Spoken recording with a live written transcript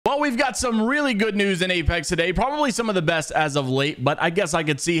Well, we've got some really good news in Apex today, probably some of the best as of late, but I guess I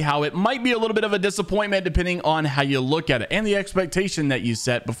could see how it might be a little bit of a disappointment depending on how you look at it and the expectation that you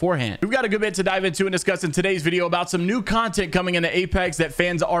set beforehand. We've got a good bit to dive into and discuss in today's video about some new content coming into Apex that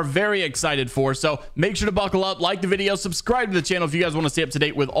fans are very excited for. So make sure to buckle up, like the video, subscribe to the channel if you guys want to stay up to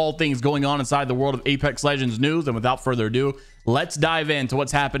date with all things going on inside the world of Apex Legends news. And without further ado, let's dive into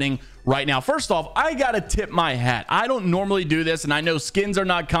what's happening right now. First off, I gotta tip my hat. I don't normally do this, and I know skins are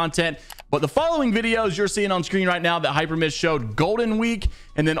not content, but the following videos you're seeing on screen right now that Hypermist showed, Golden Week,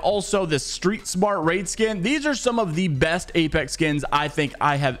 and then also the Street Smart raid skin, these are some of the best Apex skins I think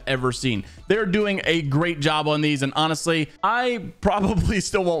I have ever seen. They're doing a great job on these, and honestly, I probably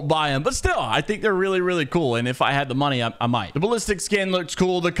still won't buy them, but still, I think they're really, really cool, and if I had the money, I might. The Ballistic skin looks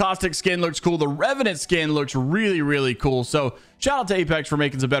cool, the Caustic skin looks cool, the Revenant skin looks really, really cool, so shout out to Apex for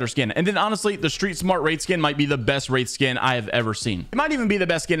making some better skin. And then honestly, the Street Smart Wraith skin might be the best Wraith skin I have ever seen. It might even be the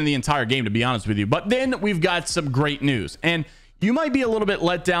best skin in the entire game, to be honest with you. But then we've got some great news. And you might be a little bit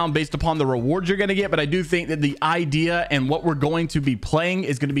let down based upon the rewards you're going to get, but I do think that the idea and what we're going to be playing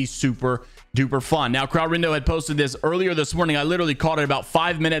is going to be super duper fun. Now, Crowd Rindo had posted this earlier this morning. I literally caught it about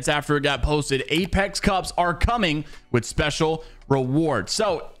 5 minutes after it got posted. Apex Cups are coming with special rewards.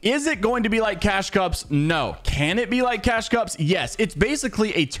 So is it going to be like Cash Cups? No. Can it be like Cash Cups? Yes. It's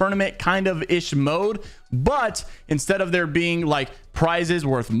basically a tournament kind of ish mode, but instead of there being like prizes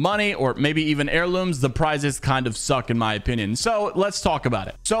worth money or maybe even heirlooms, the prizes kind of suck in my opinion. So let's talk about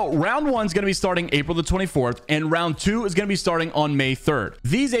it. So round 1 is going to be starting April the 24th and round 2 is going to be starting on May 3rd.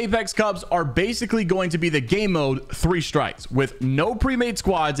 These Apex Cups are basically going to be the game mode 3 strikes with no pre-made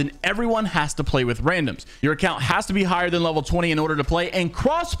squads, and everyone has to play with randoms. Your account has to be higher than level 20 in order to play, and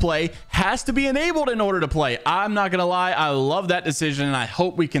crossplay has to be enabled in order to play. I'm not gonna lie, I love that decision, and I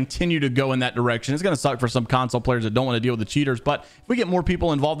hope we continue to go in that direction. It's gonna suck for some console players that don't want to deal with the cheaters, but if we get more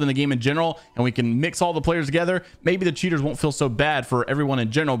people involved in the game in general and we can mix all the players together, maybe the cheaters won't feel so bad for everyone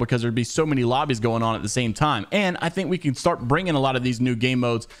in general because there'd be so many lobbies going on at the same time. And I think we can start bringing a lot of these new game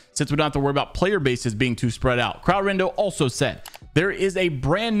modes since we don't have to worry about player bases being too spread out. Crowd Rindo also said there is a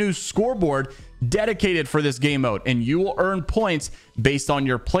brand new scoreboard dedicated for this game mode, and you will earn points based on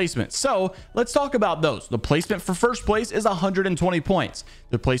your placement. So let's talk about those. The placement for first place is 120 points.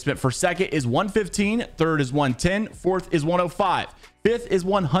 The placement for second is 115, third is 110, fourth is 105, fifth is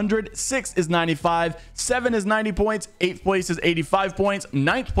 100, sixth is 95, 7 is 90 points, 8th place is 85 points,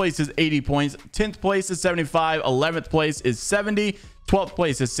 9th place is 80 points, 10th place is 75, 11th place is 70, 12th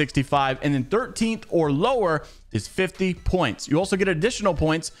place is 65, and then 13th or lower is 50 points. You also get additional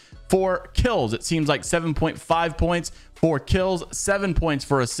points for kills. It seems like 7.5 points for kills, 7 points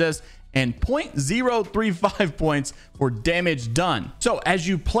for assists, and 0.035 points for damage done. So as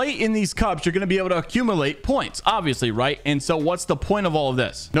you play in these cups, you're going to be able to accumulate points, obviously, right? And so what's the point of all of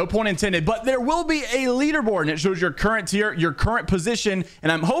this? No point intended, but there will be a leaderboard, and it shows your current tier, your current position,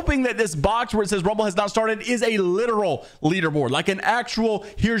 and I'm hoping that this box where it says Rumble has not started is a literal leaderboard, like an actual,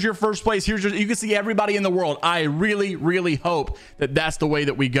 here's your first place, here's your, you can see everybody in the world. I really, really hope that that's the way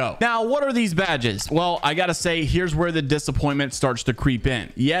that we go. Now, what are these badges? Well, I gotta say, here's where the disappointment starts to creep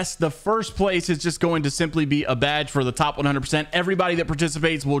in. Yes, the first place is just going to simply be a badge for the top 100%. Everybody that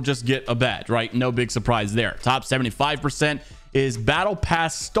participates will just get a badge, right? No big surprise there. Top 75% is battle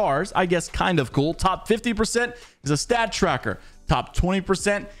pass stars. I guess kind of cool. Top 50% is a stat tracker. Top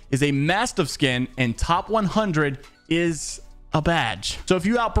 20% is a mastiff skin, and top 100 is a badge. So if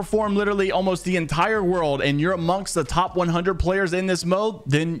you outperform literally almost the entire world and you're amongst the top 100 players in this mode,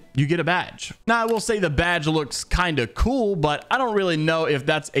 then you get a badge. Now, I will say the badge looks kind of cool, but I don't really know if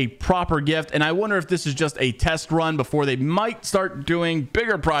that's a proper gift, and I wonder if this is just a test run before they might start doing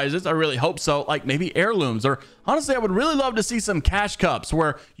bigger prizes. I really hope so, like maybe heirlooms, or honestly, I would really love to see some cash cups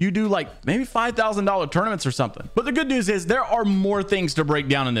where you do like maybe $5,000 tournaments or something. But the good news is there are more things to break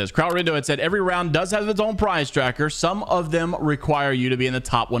down in this. Crowd Rindo had said every round does have its own prize tracker. Some of them require you to be in the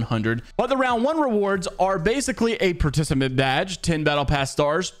top 100, but the round 1 rewards are basically a participant badge, 10 battle pass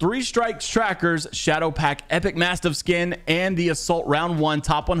stars, 3 strikes trackers, shadow pack epic mastiff skin, and the assault round 1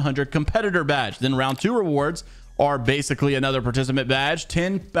 top 100 competitor badge. Then round 2 rewards are basically another participant badge,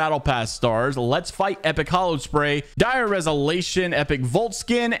 10 battle pass stars, let's fight epic hollow spray, dire resolution epic volt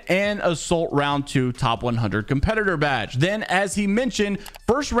skin, and assault round 2 top 100 competitor badge. Then, as he mentioned,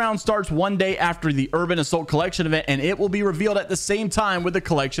 first round starts one day after the urban assault collection event, and it will be revealed at the same time with the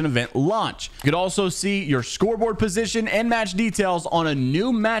collection event launch. You could also see your scoreboard position and match details on a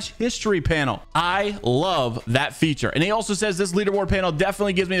new match history panel. I love that feature. And he also says this leaderboard panel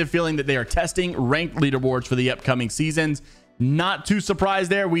definitely gives me the feeling that they are testing ranked leaderboards for the upcoming seasons. Not too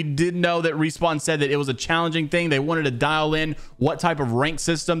surprised there. We did know that Respawn said that it was a challenging thing. They wanted to dial in what type of rank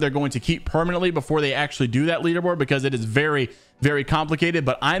system they're going to keep permanently before they actually do that leaderboard, because it is very complicated.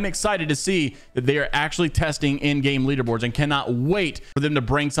 But I'm excited to see that they are actually testing in-game leaderboards and cannot wait for them to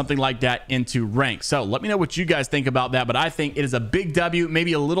bring something like that into rank. So let me know what you guys think about that. But I think it is a big W,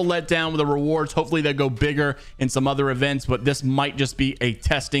 maybe a little let down with the rewards. Hopefully they go bigger in some other events, but this might just be a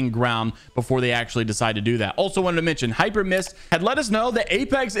testing ground before they actually decide to do that. Also wanted to mention, Hypermist had let us know that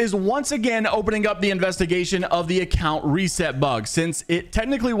Apex is once again opening up the investigation of the account reset bug, since it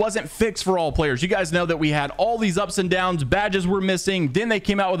technically wasn't fixed for all players. You guys know that we had all these ups and downs, badges were missing, then they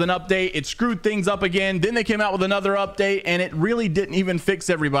came out with an update, it screwed things up again, then they came out with another update, and it really didn't even fix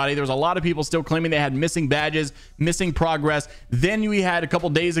everybody. There was a lot of people still claiming they had missing badges, missing progress. Then we had a couple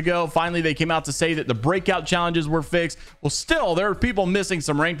days ago, finally they came out to say that the breakout challenges were fixed. Well, still there are people missing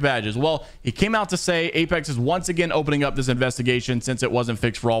some ranked badges. Well, it came out to say Apex is once again opening up this investigation since it wasn't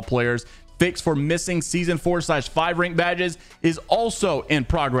fixed for all players. Fix for missing season 4/5 rank badges is also in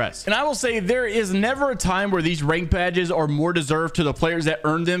progress. And I will say there is never a time where these rank badges are more deserved to the players that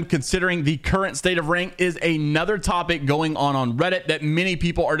earned them, considering the current state of rank is another topic going on Reddit that many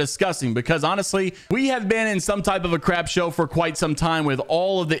people are discussing, because honestly, we have been in some type of a crap show for quite some time with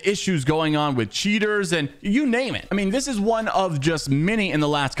all of the issues going on with cheaters and you name it. I mean, this is one of just many in the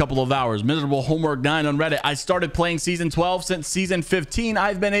last couple of hours. Miserable Homework 9 on Reddit. I started playing season 12. Since season 15,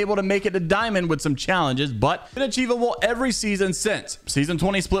 I've been able to make it to diamond with some challenges, but been achievable every season since. Season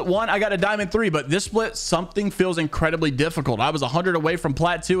 20 split 1, I got a diamond 3, but this split, something feels incredibly difficult. I was 100 away from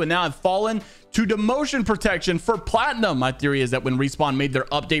plat 2, and now I've fallen to demotion protection for platinum. My theory is that when Respawn made their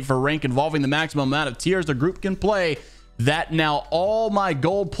update for rank involving the maximum amount of tiers a group can play, that now all my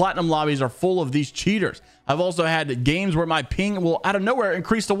gold platinum lobbies are full of these cheaters. I've also had games where my ping will out of nowhere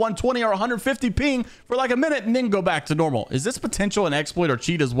increase to 120 or 150 ping for like a minute and then go back to normal. Is this potential an exploit or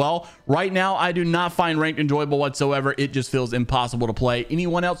cheat as well? Right now, I do not find ranked enjoyable whatsoever. It just feels impossible to play.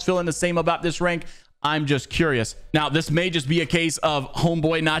 Anyone else feeling the same about this rank? I'm just curious. Now, this may just be a case of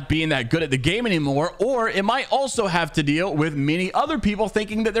Homeboy not being that good at the game anymore, or it might also have to deal with many other people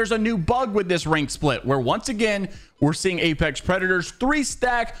thinking that there's a new bug with this rank split, where once again, we're seeing Apex Predators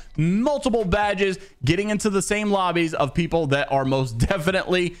 3-stack multiple badges getting into the same lobbies of people that are most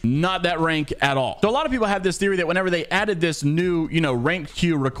definitely not that rank at all. So a lot of people have this theory that whenever they added this new, rank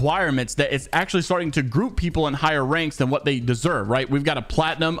queue requirements, that it's actually starting to group people in higher ranks than what they deserve, right? We've got a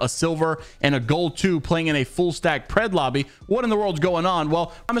platinum, a silver, and a gold 2 playing in a full stack pred lobby. What in the world's going on?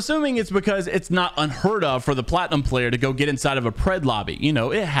 Well, I'm assuming it's because it's not unheard of for the platinum player to go get inside of a pred lobby.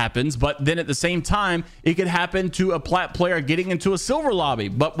 It happens, but then at the same time, it could happen to a plat player getting into a silver lobby.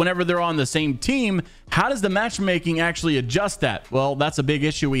 But whenever they're on the same team, how does the matchmaking actually adjust that? Well, that's a big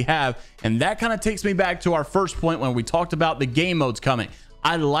issue we have. And that kind of takes me back to our first point when we talked about the game modes coming.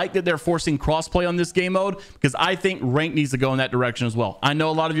 I like that they're forcing crossplay on this game mode, because I think rank needs to go in that direction as well. I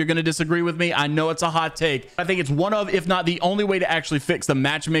know a lot of you are going to disagree with me. I know it's a hot take. I think it's one of, if not the only way to actually fix the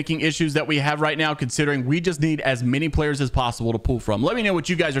matchmaking issues that we have right now, considering we just need as many players as possible to pull from. Let me know what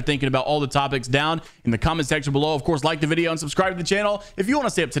you guys are thinking about all the topics down in the comment section below. Of course, like the video and subscribe to the channel if you want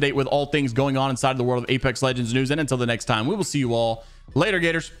to stay up to date with all things going on inside the world of Apex Legends news. And until the next time, we will see you all later,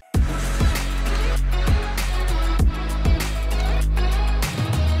 Gators.